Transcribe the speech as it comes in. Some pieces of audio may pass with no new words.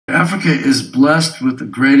Africa is blessed with the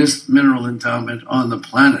greatest mineral endowment on the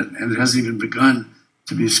planet, and it hasn't even begun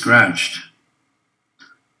to be scratched.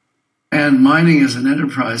 And mining as an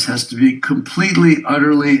enterprise has to be completely,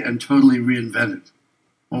 utterly, and totally reinvented.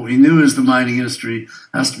 What we knew is the mining industry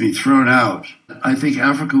has to be thrown out. I think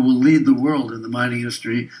Africa will lead the world in the mining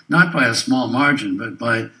industry, not by a small margin, but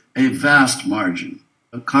by a vast margin.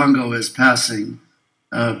 Congo is passing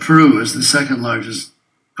Peru as the second largest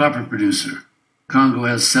copper producer. Congo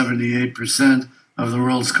has 78% of the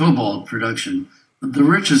world's cobalt production. The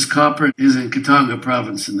richest copper is in Katanga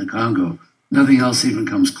province in the Congo. Nothing else even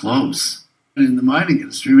comes close. In the mining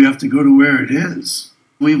industry, we have to go to where it is.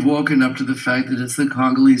 We've woken up to the fact that it's the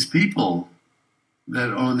Congolese people that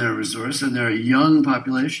own their resource, and they're a young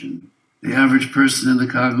population. The average person in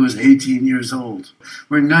the Congo is 18 years old.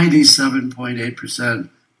 We're 97.8%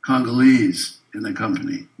 Congolese in the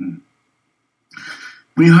company.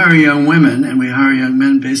 We hire young women and we hire young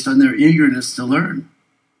men based on their eagerness to learn.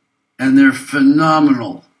 And they're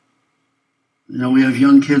phenomenal. You know, we have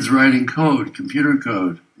young kids writing code, computer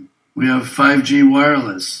code. We have 5G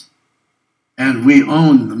wireless. And we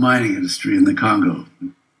own the mining industry in the Congo.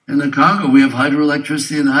 In the Congo, we have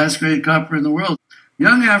hydroelectricity and the highest grade copper in the world.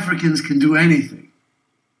 Young Africans can do anything.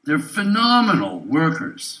 They're phenomenal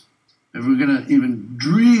workers. If we're going to even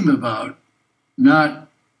dream about not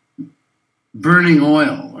burning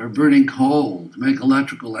oil or burning coal to make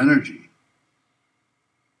electrical energy,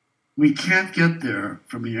 we can't get there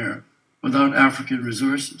from here without African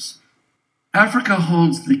resources. Africa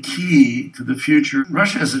holds the key to the future.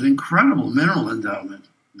 Russia has an incredible mineral endowment,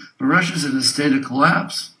 but Russia's in a state of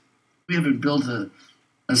collapse. We haven't built a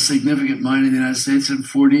significant mine in the United States in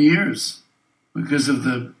 40 years because of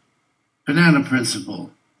the banana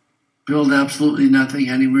principle. Build absolutely nothing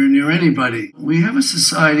anywhere near anybody. We have a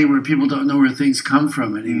society where people don't know where things come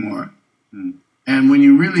from anymore. And when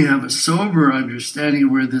you really have a sober understanding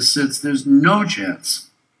of where this sits, there's no chance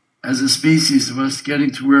as a species of us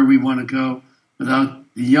getting to where we want to go without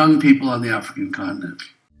the young people on the African continent.